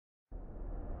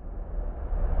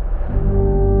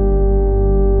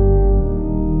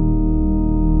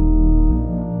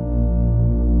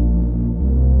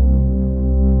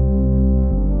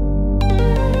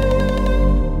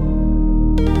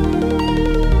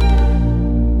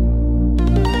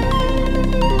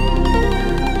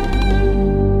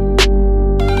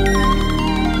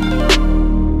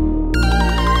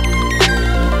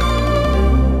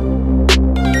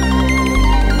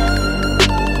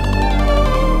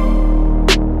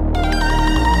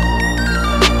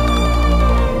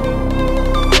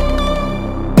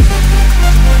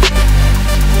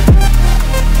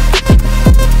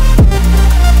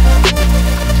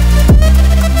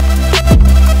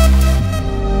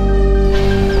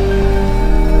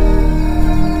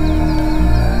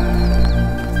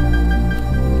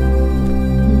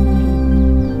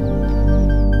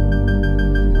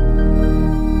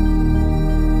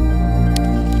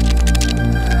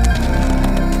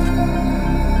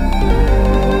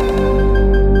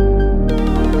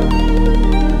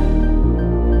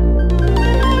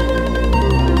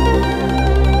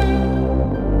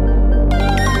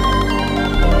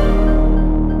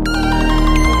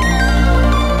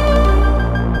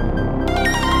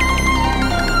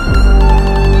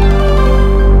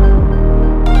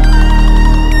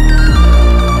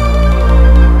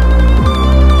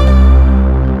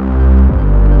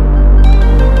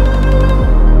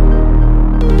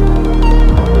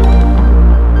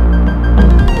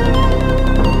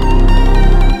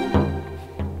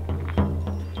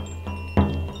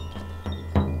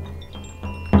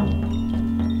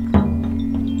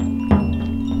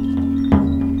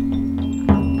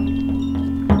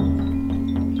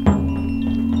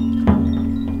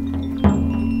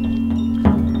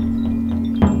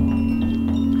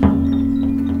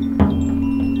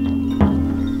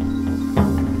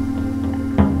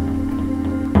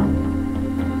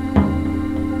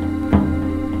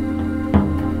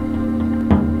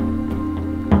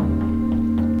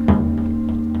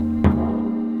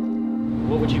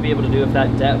if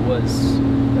that debt was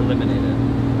eliminated?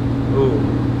 Ooh,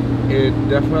 it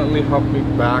definitely helped me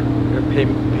back,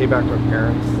 pay back my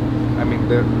parents. I mean,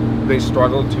 they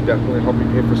struggled to definitely help me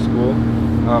pay for school,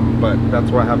 but that's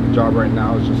why I have the job right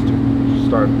now, is just to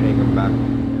start paying them back.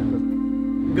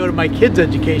 Go to my kids'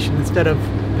 education instead of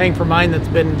paying for mine that's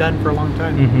been done for a long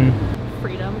time. Mm-hmm.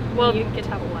 Freedom. Well, you get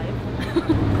to have a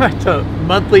life. It's a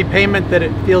monthly payment that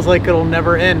it feels like it'll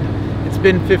never end. It's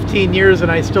been 15 years and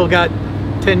I still got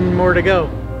 10 more to go.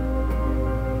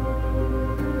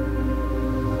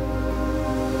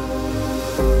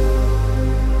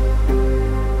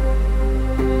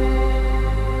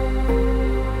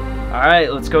 All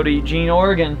right, let's go to Eugene,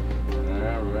 Oregon.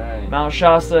 All right. Mount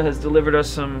Shasta has delivered us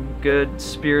some good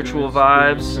spiritual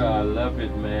vibes. I love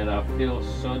it, man. I feel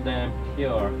so damn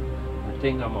pure. I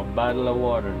think I'm a bottle of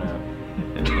water now.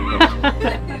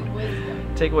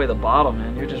 Take away the bottle,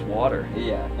 man. You're just water.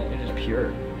 Yeah. You're just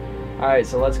pure. All right,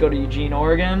 so let's go to Eugene,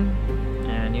 Oregon,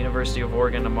 and University of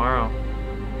Oregon tomorrow.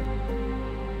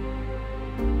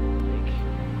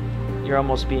 You're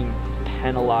almost being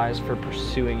penalized for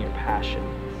pursuing your passion.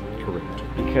 Correct.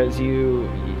 Because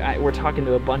we're talking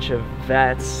to a bunch of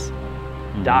vets,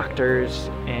 doctors,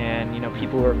 and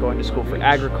people who are going to school for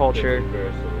agriculture,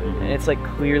 and it's like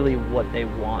clearly what they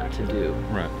want to do,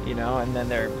 right? And then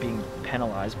they're being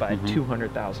penalized by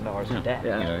 $200,000 in debt.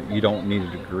 Yeah. You don't need a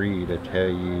degree to tell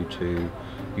you to,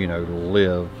 to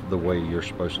live the way you're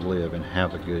supposed to live and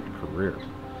have a good career.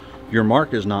 Your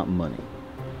mark is not money.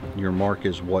 Your mark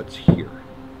is what's here.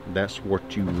 That's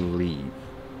what you leave.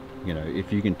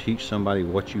 If you can teach somebody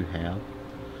what you have,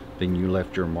 then you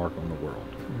left your mark on the world.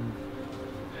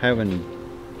 Having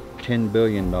 $10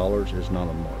 billion is not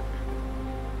a mark.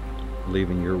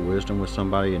 Leaving your wisdom with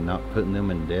somebody and not putting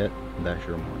them in debt, that's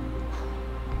your mark.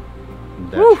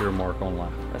 That's your mark on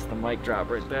life. That's the mic drop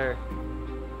right there.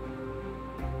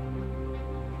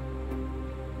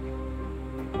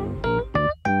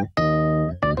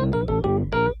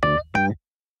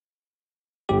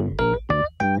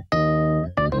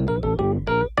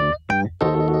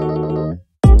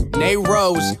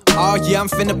 Rose. Oh yeah, I'm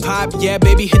finna pop. Yeah,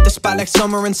 baby, hit the spot like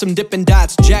summer and some dipping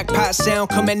dots. Jackpot sound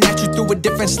coming at you through a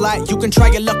different slot. You can try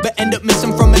your luck, but end up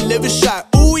missing from a liver shot.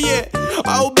 Ooh yeah,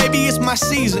 oh baby, it's my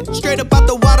season. Straight up out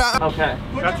the water. Okay.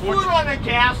 Put your foot on the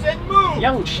gas and move.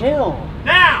 Yo, chill.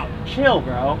 Now. Chill,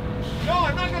 bro. No,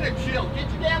 I'm not gonna chill. Get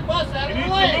your damn bus out of the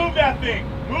way. You need to move that thing.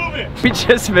 Move it. We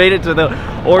just made it to the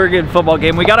Oregon football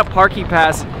game. We got a parking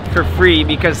pass for free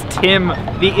because Tim,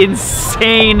 the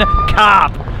insane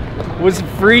cop, was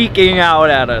freaking out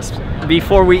at us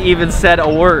before we even said a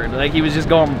word. Like, he was just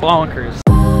going bonkers.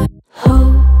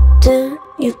 Holding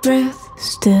your breath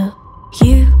still,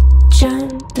 you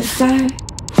jump the fire.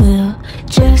 We'll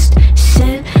just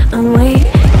sit and wait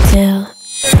till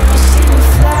you see me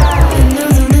fly. You know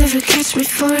they'll never catch me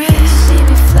for it. See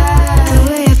me fly. The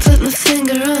way I put my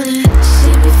finger on it.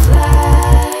 See me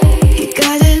fly. You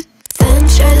got it, then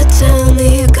try to tell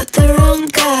me you got the wrong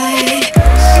guy.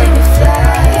 See me fly.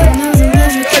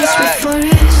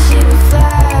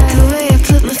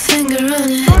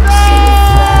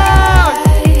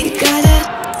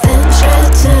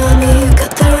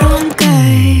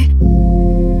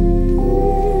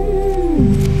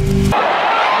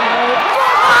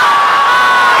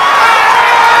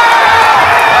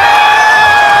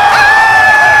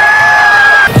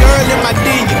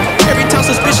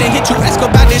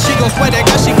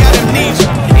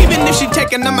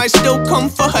 I might still come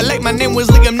for her like my name was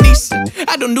Liam Neeson.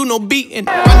 I don't do no beating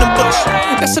around the bush.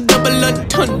 That's a double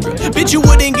entendre. Bitch, you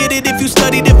wouldn't get it if you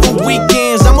studied it for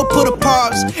weekends. I'ma put a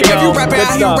pause. Every rapper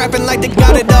out here rapping like they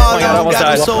got it all.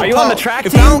 Are you on the track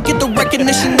team? If I don't get the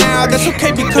recognition now, that's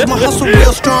okay because my hustle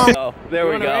real strong. Oh, there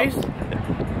we go.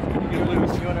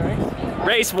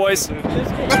 Race, boys. Rock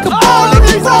a ball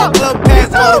like you ball, club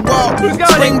pass all the ball.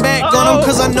 Swing back on them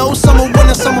cause I know some will win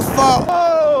and some will fall.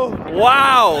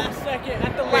 Wow.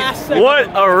 At the last second. What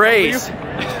a race.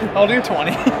 I'll do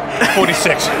 20.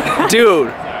 46.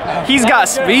 Dude, he's got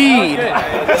speed.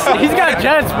 He's got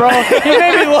jets, bro. He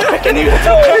made me look and he was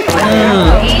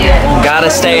Gotta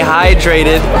stay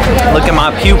hydrated. Look at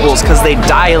my pupils because they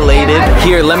dilated.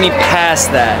 Here, let me pass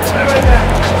that.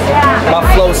 My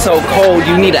flow's so cold,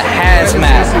 you need a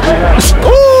hazmat.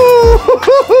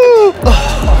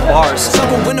 Bars.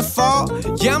 Summer, winter, fall.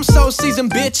 Yeah, I'm so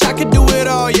seasoned, bitch. I can do it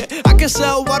all, yeah. I can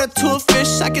sell water to a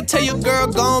fish. I can tell your girl,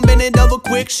 gon' bend it over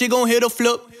quick. She gon' hit a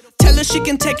flip. Tell her she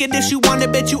can take it if she want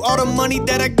it. Bet you all the money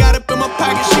that I got up in my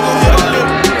pocket, she gon' hit a flip.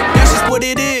 That's just what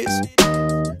it is.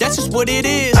 That's just what it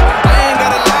is. I ain't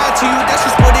gotta lie to you. That's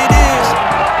just what it is.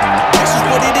 That's just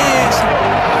what it is.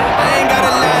 I ain't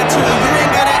gotta lie to you. You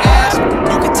ain't gotta ask.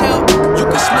 You can tell.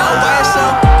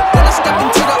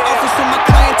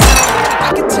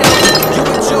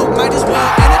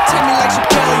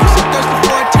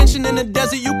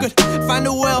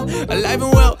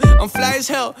 as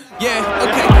hell. Yeah,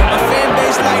 okay. My fan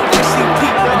base like ICP.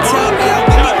 Until L,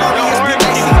 give me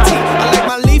R-E-S-P-I-C-T. I like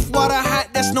my leaf water hot,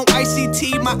 that's no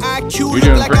ICT. My IQ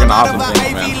look like I'm out of an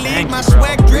Ivy League. My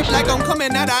swag drip like I'm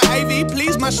coming out of Ivy.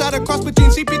 Please, my shot across between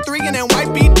CP3 and then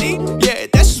YPD. Yeah,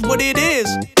 that's just what it is.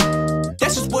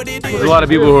 That's just what it is. There's a lot of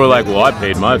people who are like, well, I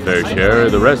paid my fair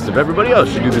share. The rest of everybody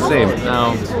else should do the same.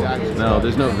 No,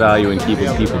 there's no value in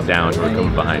keeping people down who are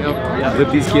coming behind you.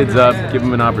 Lift these kids up, give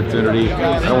them an opportunity.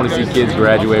 I don't want to see kids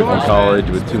graduate from college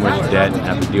with too much debt and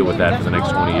have to deal with that for the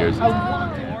next 20 years.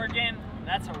 Oregon,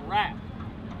 that's a wrap.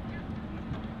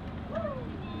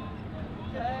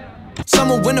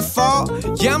 Summer, winter, fall.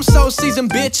 Yeah, I'm so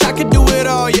seasoned, bitch. I can do it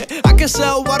all, yeah. I can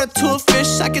sell water to a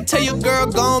fish. I can tell your girl,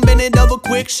 gone, bend it over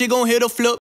quick. She gon' hit a flip.